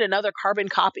doesn't need another carbon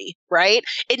copy, right?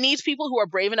 It needs people who are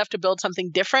brave enough to build something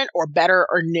different or better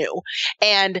or new.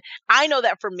 And I know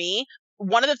that for me,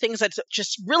 one of the things that's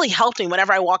just really helped me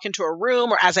whenever I walk into a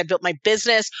room or as I built my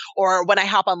business or when I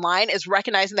hop online is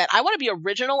recognizing that I want to be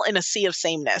original in a sea of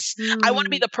sameness. I want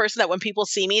to be the person that when people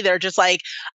see me, they're just like,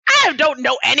 I don't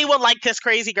know anyone like this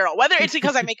crazy girl, whether it's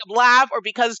because I make them laugh or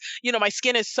because, my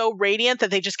skin is so radiant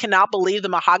that they just cannot believe the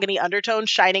mahogany undertone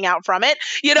shining out from it,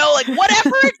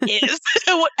 whatever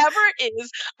it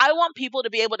is, I want people to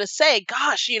be able to say,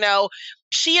 gosh,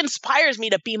 she inspires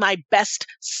me to be my best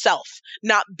self,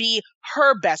 not be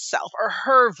her best self or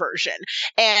her version.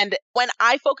 And when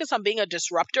I focus on being a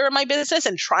disruptor in my business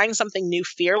and trying something new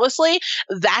fearlessly,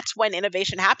 that's when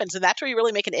innovation happens. And that's where you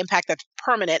really make an impact that's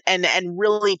permanent and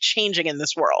really changing in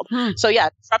this world. So yeah,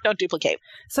 disrupt, don't duplicate.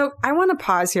 So I want to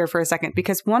pause here for a second,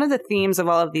 because one of the themes of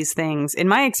all of these things, in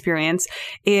my experience,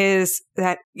 is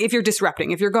that if you're disrupting,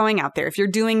 if you're going out there, if you're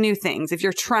doing new things, if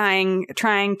you're trying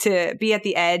to be at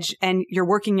the edge and you're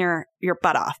working your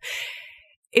butt off,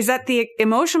 is that the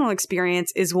emotional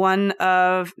experience is one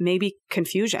of maybe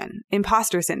confusion,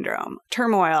 imposter syndrome,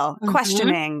 turmoil,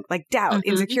 questioning, like doubt,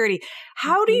 insecurity.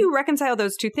 How do you reconcile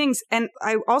those two things? And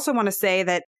I also want to say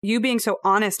that you being so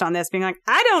honest on this, being like,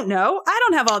 I don't know. I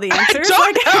don't have all the answers.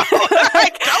 I don't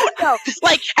know.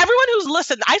 Like, everyone who's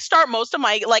listened, I start most of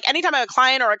my, anytime I have a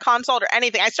client or a consult or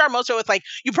anything, I start most of it with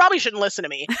you probably shouldn't listen to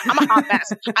me. I'm a hot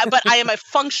mess, but I am a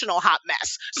functional hot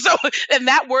mess. So, and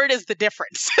that word is the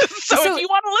difference. So if you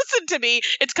want to listen to me,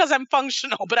 it's because I'm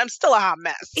functional, but I'm still a hot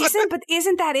mess.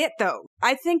 Isn't that it though?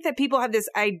 I think that people have this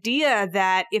idea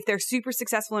that if they're super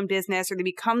successful in business or they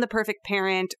become the perfect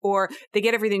parent or they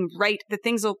get everything right, that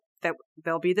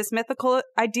there'll be this mythical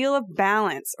ideal of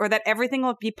balance, or that everything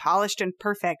will be polished and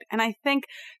perfect. And I think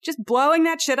just blowing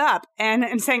that shit up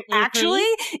and saying, actually,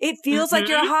 it feels like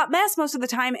you're a hot mess most of the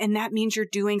time, and that means you're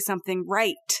doing something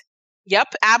right.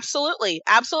 Yep, absolutely.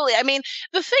 Absolutely. I mean,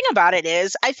 the thing about it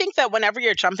is, I think that whenever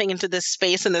you're jumping into this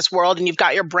space in this world and you've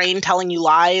got your brain telling you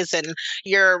lies and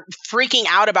you're freaking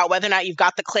out about whether or not you've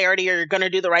got the clarity or you're going to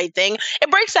do the right thing,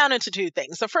 it breaks down into two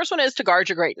things. The first one is to guard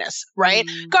your greatness, right?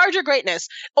 Guard your greatness.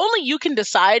 Only you can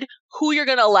decide who you're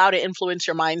going to allow to influence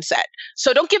your mindset.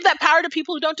 So don't give that power to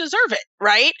people who don't deserve it,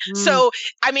 right? So,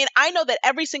 I mean, I know that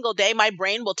every single day my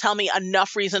brain will tell me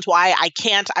enough reasons why I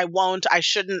can't, I won't, I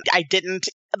shouldn't, I didn't.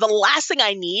 The last thing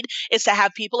I need is to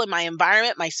have people in my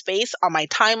environment, my space, on my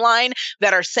timeline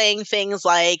that are saying things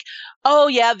like, oh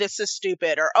yeah, this is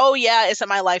stupid, or oh yeah, isn't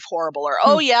my life horrible, or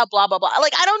oh yeah, blah, blah, blah.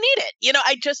 Like, I don't need it.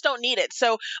 I just don't need it.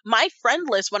 So my friend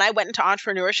list, when I went into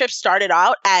entrepreneurship, started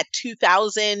out at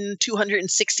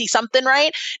 2,260 something,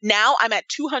 right? Now I'm at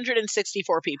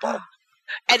 264 people.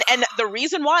 And the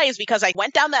reason why is because I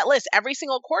went down that list every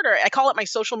single quarter. I call it my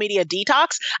social media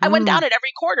detox. I went down it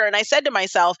every quarter and I said to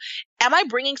myself, am I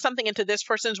bringing something into this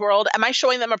person's world? Am I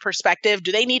showing them a perspective?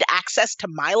 Do they need access to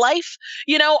my life?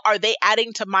 Are they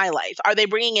adding to my life? Are they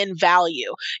bringing in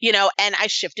value? And I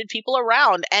shifted people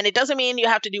around, and it doesn't mean you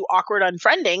have to do awkward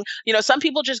unfriending. Some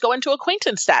people just go into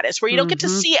acquaintance status where you don't get to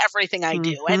see everything I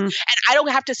do. And I don't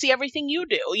have to see everything you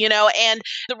do, and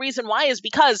the reason why is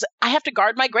because I have to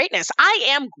guard my greatness. I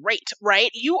am great,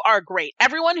 right? You are great.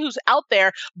 Everyone who's out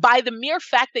there, by the mere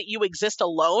fact that you exist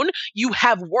alone, you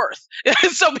have worth.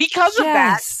 So because of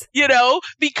that,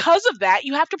 because of that,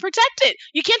 you have to protect it.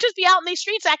 You can't just be out in these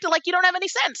streets acting like you don't have any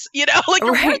sense, like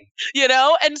you're right.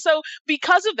 And so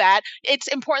because of that, it's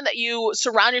important that you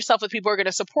surround yourself with people who are going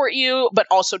to support you, but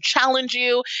also challenge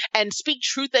you and speak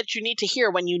truth that you need to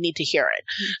hear when you need to hear it.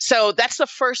 So that's the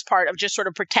first part of just sort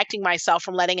of protecting myself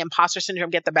from letting imposter syndrome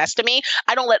get the best of me.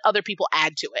 I don't let other people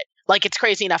add to it. Like, it's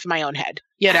crazy enough in my own head,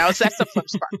 so that's the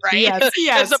first part, right? That's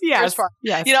the first part.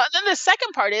 And then the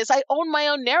second part is I own my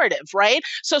own narrative, right?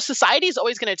 So society is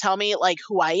always going to tell me like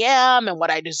who I am and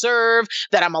what I deserve,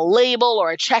 that I'm a label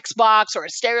or a checkbox or a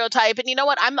stereotype. And you know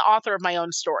what? I'm the author of my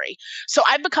own story. So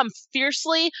I've become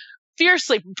fiercely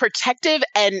protective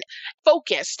and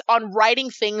focused on writing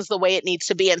things the way it needs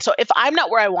to be. And so if I'm not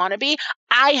where I want to be,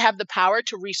 I have the power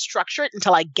to restructure it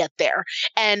until I get there.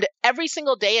 And every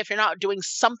single day, if you're not doing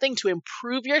something to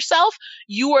improve yourself,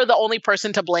 you are the only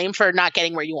person to blame for not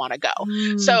getting where you want to go.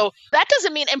 So that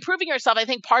doesn't mean improving yourself. I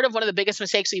think part of one of the biggest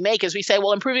mistakes we make is we say,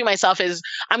 well, improving myself is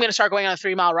I'm going to start going on a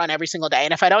 3-mile run every single day.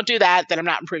 And if I don't do that, then I'm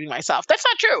not improving myself. That's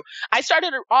not true. I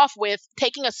started off with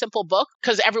taking a simple book,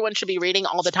 because everyone should be reading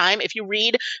all the time. If you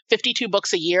read 52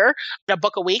 books a year, a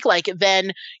book a week,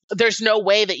 then there's no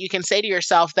way that you can say to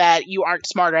yourself that you aren't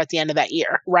smarter at the end of that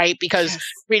year, right? Because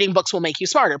reading books will make you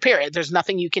smarter, period. There's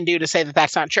nothing you can do to say that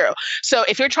that's not true. So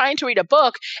if you're trying to read a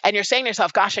book and you're saying to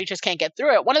yourself, gosh, I just can't get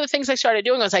through it. One of the things I started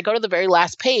doing was I go to the very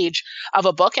last page of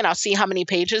a book and I'll see how many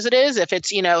pages it is. If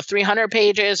it's, 300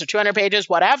 pages or 200 pages,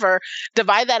 whatever,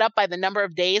 divide that up by the number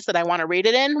of days that I want to read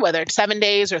it in, whether it's 7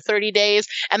 days or 30 days.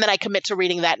 And then I commit to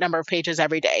reading that number of pages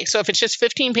every day. So if it's just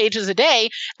 15 pages a day,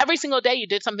 every single day you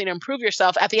did something to improve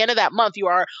yourself. At the end of that month, you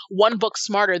are one book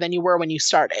smarter than you were when you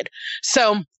started.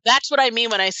 So that's what I mean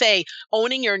when I say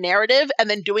owning your narrative and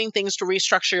then doing things to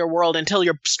restructure your world until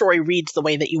your story reads the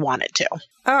way that you want it to.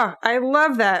 Oh, I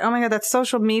love that. Oh my God, that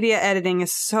social media editing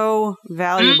is so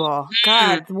valuable.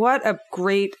 God, what a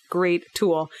great, great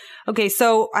tool. Okay,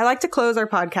 so I like to close our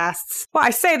podcasts. Well,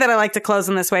 I say that I like to close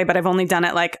them this way, but I've only done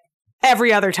it like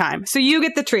every other time. So you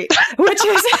get the treat, which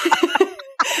is...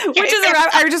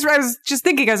 I was just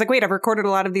thinking, I was like, wait, I've recorded a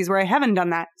lot of these where I haven't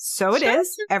done that. So it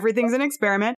is. Everything's an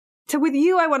experiment. So with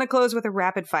you, I want to close with a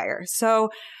rapid fire. So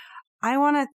I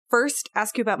want to first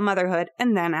ask you about motherhood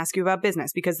and then ask you about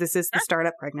business, because this is the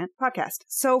Startup Pregnant podcast.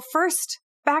 So first,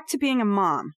 back to being a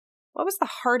mom. What was the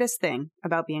hardest thing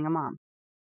about being a mom?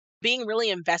 Being really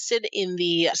invested in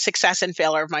the success and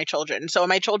failure of my children. So when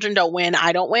my children don't win,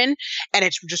 I don't win. And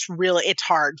it's just really, it's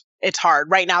hard. It's hard.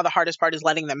 Right now, the hardest part is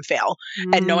letting them fail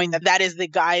and knowing that that is the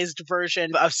guised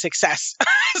version of success.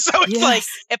 So it's like,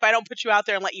 if I don't put you out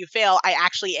there and let you fail, I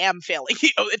actually am failing.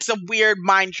 It's a weird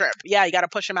mind trip. Yeah, you got to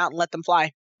push them out and let them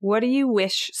fly. What do you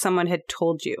wish someone had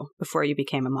told you before you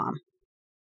became a mom?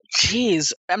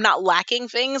 Geez, I'm not lacking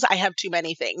things. I have too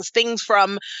many things. Things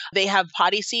from, they have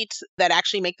potty seats that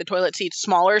actually make the toilet seats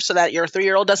smaller so that your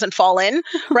 3-year-old doesn't fall in,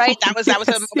 right? That was a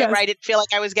moment where I didn't feel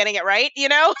like I was getting it right,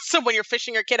 So when you're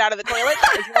fishing your kid out of the toilet,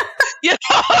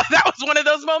 that was one of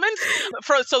those moments.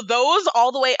 So those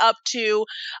all the way up to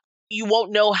you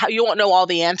won't know all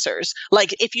the answers.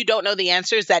 Like if you don't know the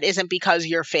answers, that isn't because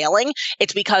you're failing.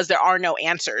 It's because there are no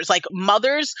answers. Like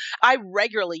mothers, I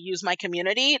regularly use my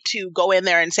community to go in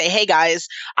there and say, hey guys,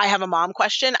 I have a mom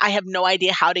question. I have no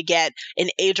idea how to get an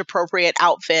age appropriate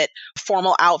outfit,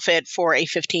 formal outfit for a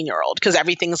 15-year-old because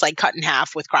everything's like cut in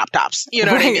half with crop tops. You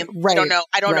know what I mean? Right.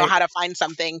 I don't know how to find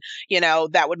something,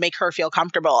 that would make her feel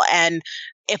comfortable. And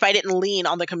if I didn't lean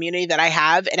on the community that I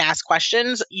have and ask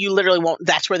questions, you literally won't.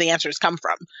 That's where the answers come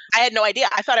from. I had no idea.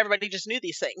 I thought everybody just knew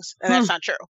these things. And that's not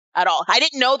true at all. I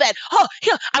didn't know that,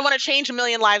 I want to change a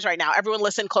million lives right now. Everyone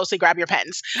listen closely, grab your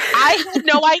pens. I had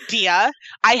no idea.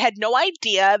 I had no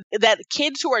idea that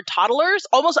kids who are toddlers,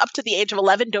 almost up to the age of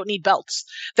 11, don't need belts.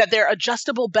 That they're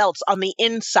adjustable belts on the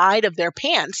inside of their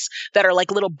pants that are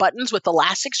like little buttons with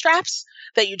elastic straps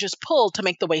that you just pull to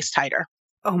make the waist tighter.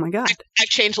 Oh my God. I've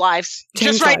changed lives.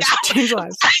 Change right lives. now. Change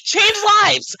lives. I changed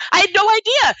lives. I had no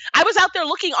idea. I was out there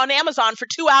looking on Amazon for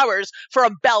 2 hours for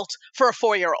a belt for a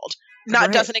 4-year-old.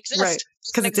 It doesn't exist. Right.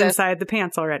 Because it's inside the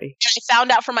pants already. And I found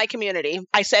out from my community.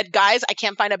 I said, guys, I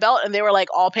can't find a belt. And they were like,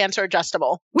 all pants are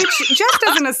adjustable. Which, just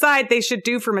as an aside, they should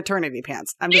do for maternity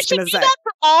pants. I'm just going to say. That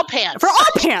for all pants. For all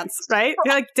pants, right?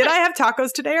 You're like, did I have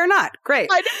tacos today or not? Great.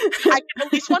 I got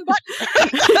at least one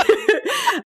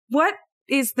button. What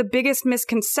is the biggest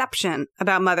misconception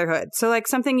about motherhood? So like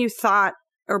something you thought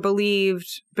or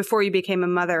believed before you became a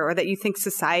mother or that you think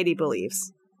society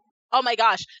believes? Oh my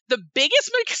gosh. The biggest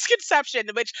misconception,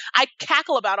 which I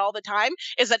cackle about all the time,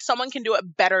 is that someone can do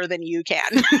it better than you can.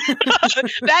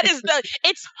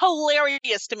 It's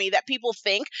hilarious to me that people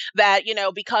think that,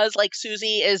 because like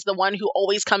Susie is the one who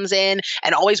always comes in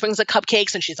and always brings the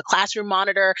cupcakes and she's a classroom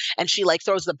monitor and she like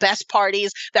throws the best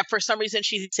parties, that for some reason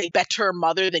she's a better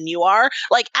mother than you are.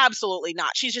 Like, absolutely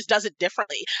not. She just does it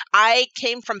differently. I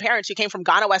came from parents who came from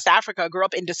Ghana, West Africa, grew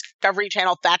up in Discovery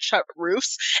Channel thatched hut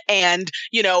roofs. And,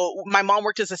 my mom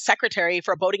worked as a secretary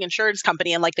for a boating insurance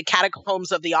company in like the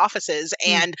catacombs of the offices.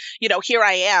 And, here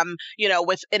I am,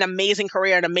 with an amazing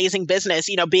career, an amazing business,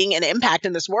 being an impact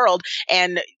in this world.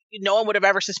 And no one would have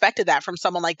ever suspected that from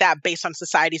someone like that based on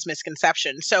society's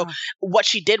misconception. So what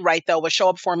she did right, though, was show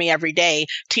up for me every day,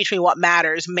 teach me what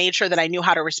matters, made sure that I knew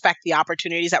how to respect the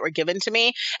opportunities that were given to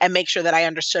me, and make sure that I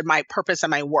understood my purpose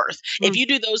and my worth. If you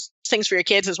do those things for your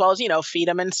kids as well as, feed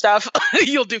them and stuff,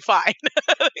 you'll do fine.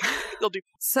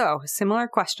 So, similar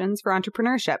questions for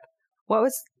entrepreneurship. What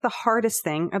was the hardest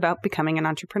thing about becoming an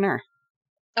entrepreneur?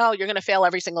 Oh, you're going to fail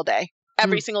every single day.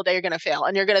 Every single day you're going to fail.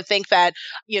 And you're going to think that,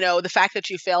 the fact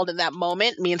that you failed in that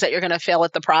moment means that you're going to fail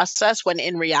at the process, when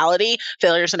in reality,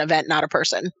 failure is an event, not a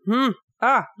person.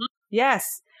 Yes.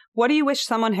 What do you wish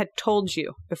someone had told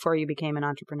you before you became an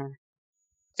entrepreneur?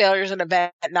 Failure is an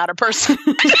event, not a person.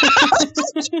 I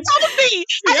didn't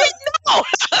know.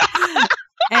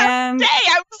 And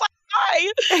I was like,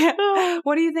 hi.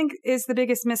 What do you think is the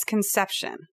biggest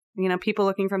misconception? People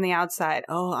looking from the outside,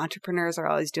 entrepreneurs are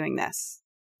always doing this.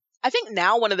 I think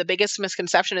now one of the biggest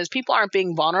misconceptions is people aren't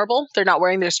being vulnerable. They're not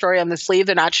wearing their story on the sleeve.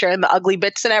 They're not sharing the ugly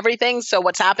bits and everything. So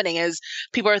what's happening is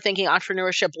people are thinking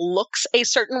entrepreneurship looks a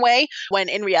certain way, when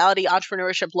in reality,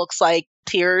 entrepreneurship looks like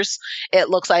tears. It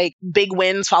looks like big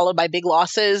wins followed by big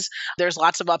losses. There's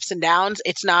lots of ups and downs.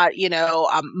 It's not,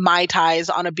 Mai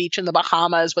Tais on a beach in the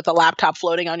Bahamas with a laptop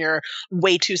floating on your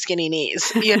way too skinny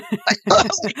knees.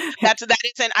 That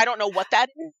isn't, I don't know what that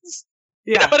is.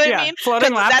 Yeah, you know what I mean?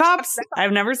 Floating laptops?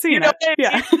 I've never seen it.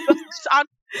 Yeah.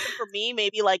 For me,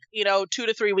 maybe like, 2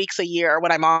 to 3 weeks a year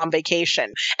when I'm on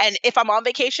vacation. And if I'm on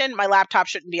vacation, my laptop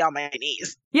shouldn't be on my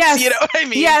knees. Yes. You know what I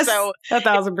mean? Yes. So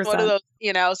 1,000%. One of those,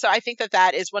 so I think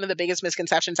that is one of the biggest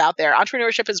misconceptions out there.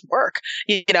 Entrepreneurship is work.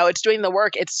 It's doing the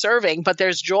work, it's serving, but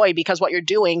there's joy because what you're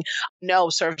doing,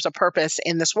 serves a purpose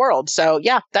in this world. So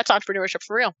yeah, that's entrepreneurship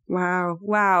for real.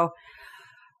 Wow.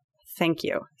 Thank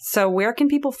you. So where can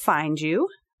people find you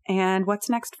and what's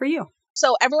next for you?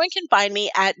 So everyone can find me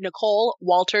at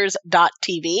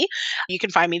NicoleWalters.tv. You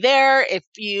can find me there. If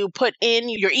you put in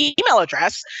your email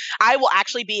address, I will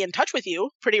actually be in touch with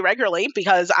you pretty regularly,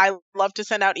 because I love to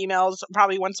send out emails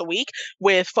probably once a week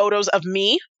with photos of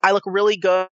me. I look really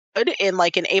good in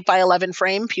like an 8x11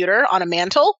 frame pewter on a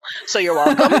mantle. So you're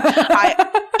welcome.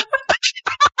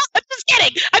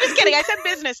 I'm just kidding. I said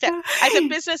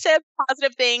business tip,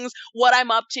 positive things, what I'm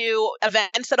up to,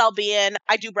 events that I'll be in.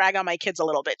 I do brag on my kids a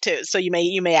little bit too. So you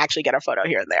may actually get a photo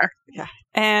here and there. Yeah.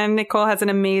 And Nicole has an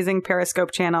amazing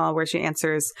Periscope channel where she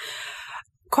answers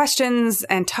questions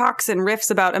and talks and riffs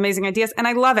about amazing ideas. And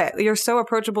I love it. You're so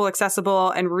approachable,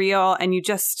 accessible, and real. And you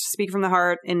just speak from the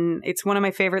heart. And it's one of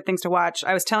my favorite things to watch.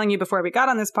 I was telling you before we got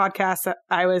on this podcast that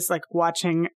I was like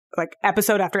watching like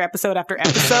episode after episode after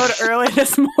episode early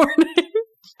this morning.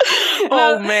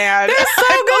 Oh man, they're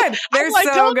so good. They're I'm like,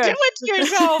 so don't good. do it to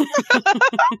yourself.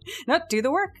 No, do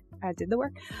the work. I did the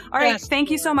work. All right. Yes. Thank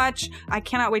you so much. I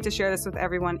cannot wait to share this with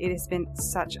everyone. It has been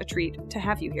such a treat to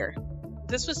have you here.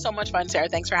 This was so much fun, Sarah.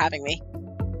 Thanks for having me.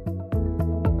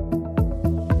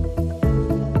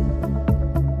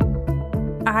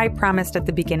 I promised at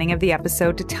the beginning of the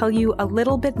episode to tell you a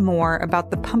little bit more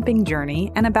about the pumping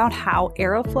journey and about how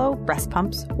Aeroflow breast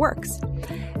pumps works.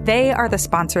 They are the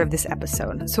sponsor of this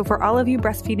episode. So for all of you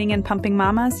breastfeeding and pumping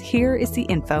mamas, here is the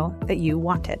info that you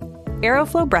wanted.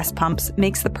 Aeroflow breast pumps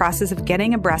makes the process of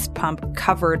getting a breast pump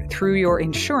covered through your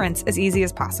insurance as easy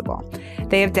as possible.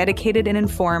 They have dedicated and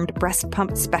informed breast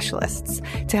pump specialists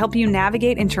to help you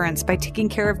navigate insurance by taking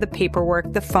care of the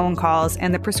paperwork, the phone calls,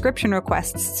 and the prescription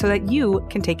requests so that you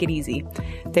can take it easy.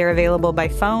 They're available by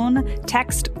phone,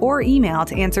 text, or email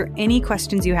to answer any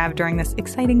questions you have during this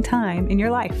exciting time in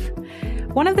your life.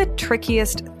 One of the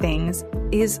trickiest things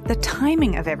is the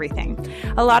timing of everything.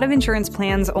 A lot of insurance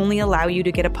plans only allow you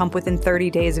to get a pump within 30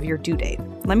 days of your due date.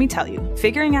 Let me tell you,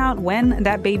 figuring out when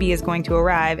that baby is going to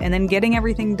arrive and then getting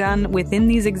everything done within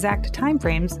these exact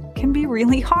timeframes can be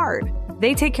really hard.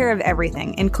 They take care of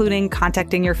everything, including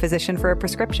contacting your physician for a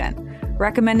prescription,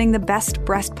 recommending the best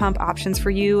breast pump options for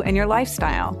you and your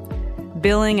lifestyle,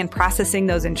 billing and processing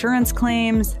those insurance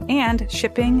claims, and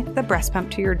shipping the breast pump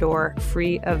to your door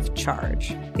free of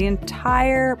charge. The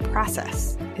entire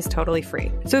process is totally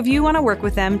free. So if you want to work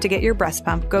with them to get your breast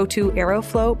pump, go to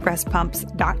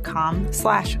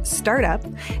aeroflowbreastpumps.com/startup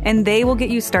and they will get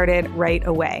you started right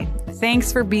away.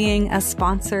 Thanks for being a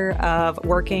sponsor of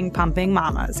Working Pumping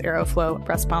Mamas, Aeroflow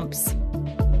Breast Pumps.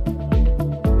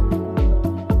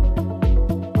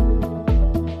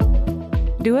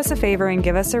 Do us a favor and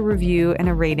give us a review and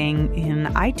a rating in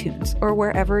iTunes or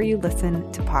wherever you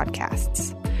listen to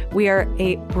podcasts. We are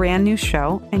a brand new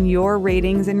show, and your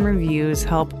ratings and reviews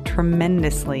help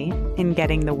tremendously in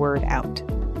getting the word out.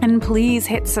 And please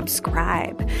hit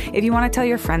subscribe. If you want to tell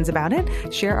your friends about it,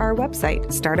 share our website,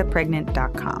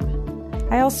 startuppregnant.com.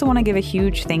 I also want to give a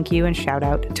huge thank you and shout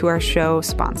out to our show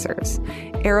sponsors,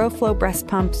 Aeroflow Breast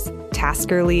Pumps,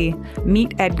 Taskerly,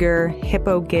 Meet Edgar,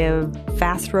 Hippo Give,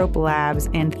 Fast Rope Labs,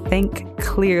 and Think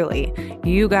Clearly.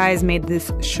 You guys made this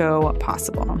show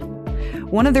possible.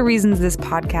 One of the reasons this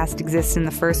podcast exists in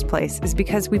the first place is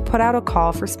because we put out a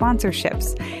call for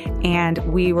sponsorships, and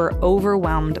we were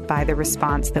overwhelmed by the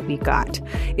response that we got.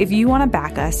 If you want to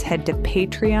back us, head to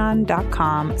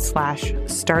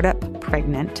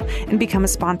patreon.com/startuppregnant and become a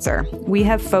sponsor. We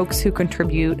have folks who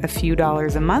contribute a few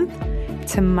dollars a month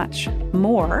to much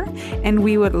more, and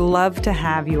we would love to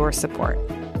have your support.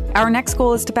 Our next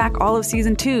goal is to back all of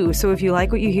season 2. So if you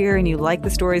like what you hear and you like the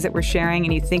stories that we're sharing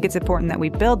and you think it's important that we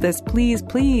build this, please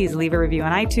leave a review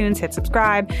on iTunes, hit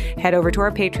subscribe, head over to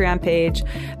our Patreon page.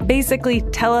 Basically,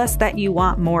 tell us that you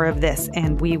want more of this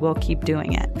and we will keep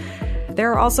doing it.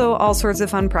 There are also all sorts of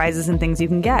fun prizes and things you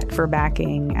can get for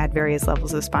backing at various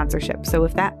levels of sponsorship. So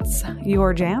if that's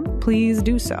your jam, please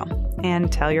do so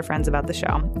and tell your friends about the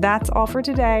show. That's all for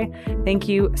today. Thank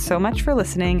you so much for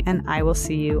listening, and I will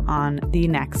see you on the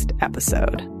next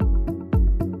episode.